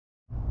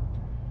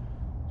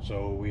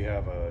So we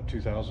have a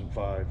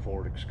 2005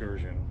 Ford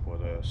Excursion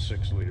with a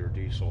 6-liter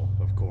diesel,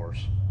 of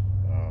course.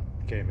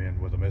 Came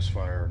in with a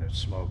misfire and it's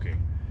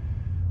smoking.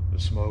 The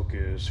smoke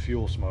is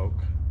fuel smoke,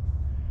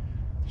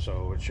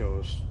 so it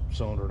shows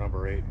cylinder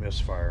number 8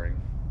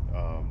 misfiring.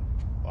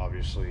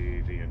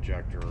 Obviously the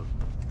injector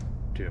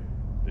tip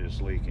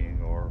is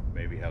leaking or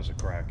maybe has a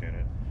crack in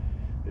it.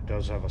 It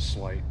does have a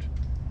slight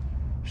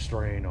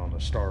strain on the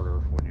starter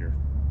when you're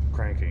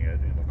cranking it.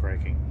 In the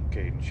cranking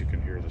cadence you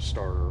can hear the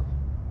starter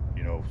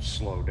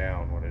slow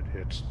down when it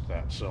hits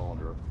that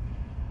cylinder.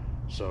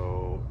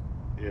 So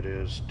it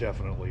is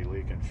definitely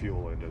leaking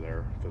fuel into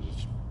there because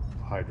it's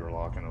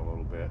hydrolocking a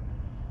little bit.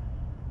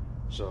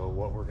 So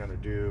what we're going to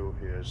do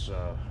is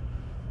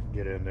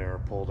get in there,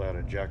 pull that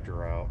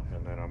injector out,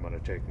 and then I'm going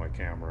to take my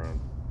camera and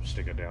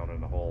stick it down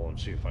in the hole and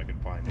see if I can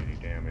find any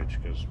damage,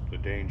 because the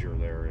danger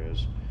there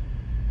is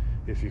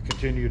if you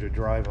continue to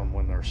drive them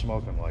when they're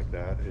smoking like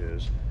that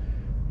is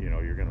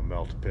you're going to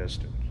melt the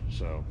piston.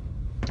 So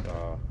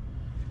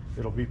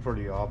it'll be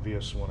pretty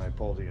obvious when I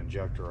pull the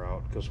injector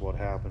out, because what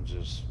happens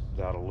is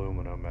that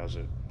aluminum, as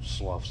it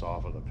sloughs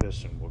off of the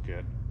piston, will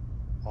get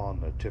on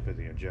the tip of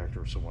the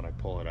injector. So when I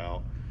pull it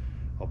out,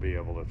 I'll be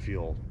able to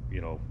feel,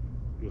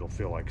 it'll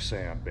feel like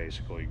sand,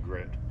 basically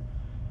grit.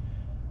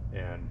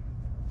 And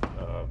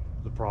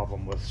the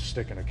problem with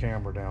sticking a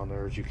camera down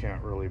there is you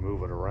can't really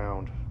move it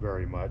around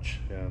very much,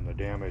 and the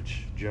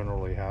damage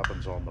generally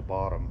happens on the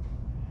bottom.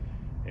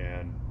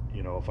 And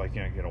if I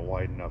can't get a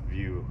wide enough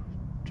view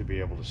to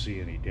be able to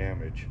see any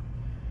damage,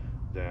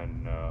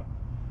 then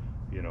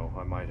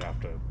I might have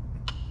to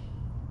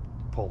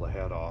pull the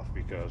head off,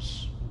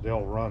 because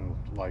they'll run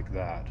like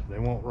that. They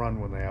won't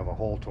run when they have a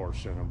hole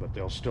torched in them, but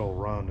they'll still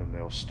run, and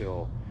they'll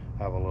still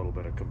have a little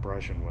bit of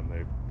compression when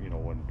they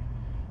when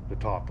the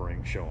top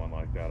ring's showing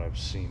like that. I've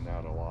seen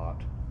that a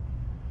lot.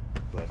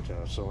 But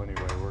so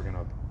anyway, we're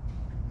gonna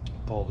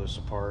pull this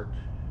apart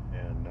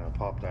and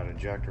pop that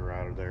injector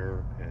out of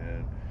there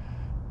and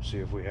see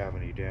if we have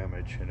any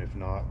damage, and if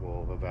not,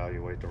 we'll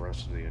evaluate the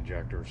rest of the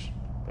injectors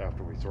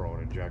after we throw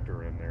an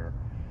injector in there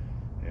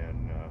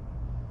and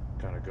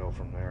kind of go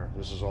from there.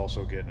 This is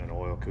also getting an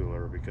oil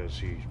cooler, because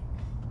he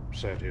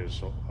said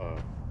his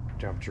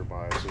temperature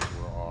biases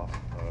were off,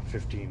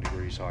 15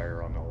 degrees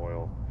higher on the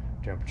oil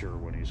temperature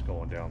when he's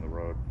going down the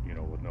road,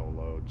 with no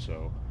load.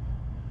 So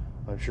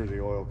I'm sure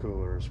the oil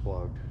cooler is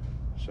plugged.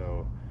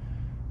 So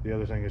the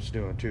other thing it's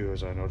doing too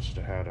is I noticed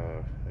it had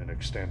an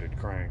extended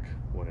crank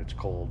when it's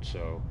cold.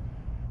 So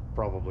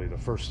probably the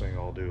first thing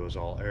I'll do is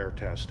I'll air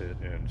test it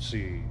and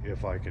see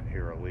if I can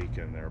hear a leak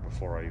in there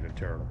before I even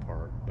tear it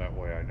apart. That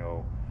way I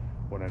know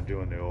when I'm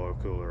doing the oil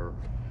cooler,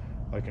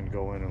 I can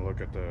go in and look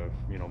at the,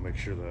 make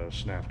sure the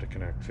snap to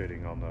connect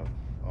fitting on the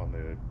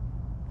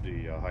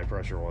high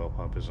pressure oil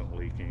pump isn't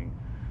leaking,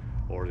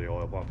 or the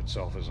oil pump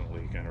itself isn't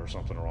leaking, or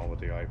something wrong with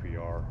the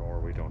IPR, or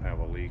we don't have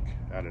a leak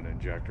at an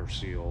injector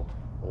seal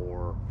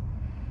or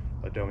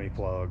a dummy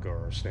plug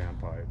or a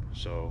standpipe.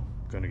 So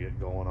going to get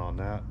going on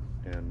that,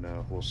 and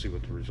we'll see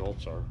what the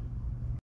results are.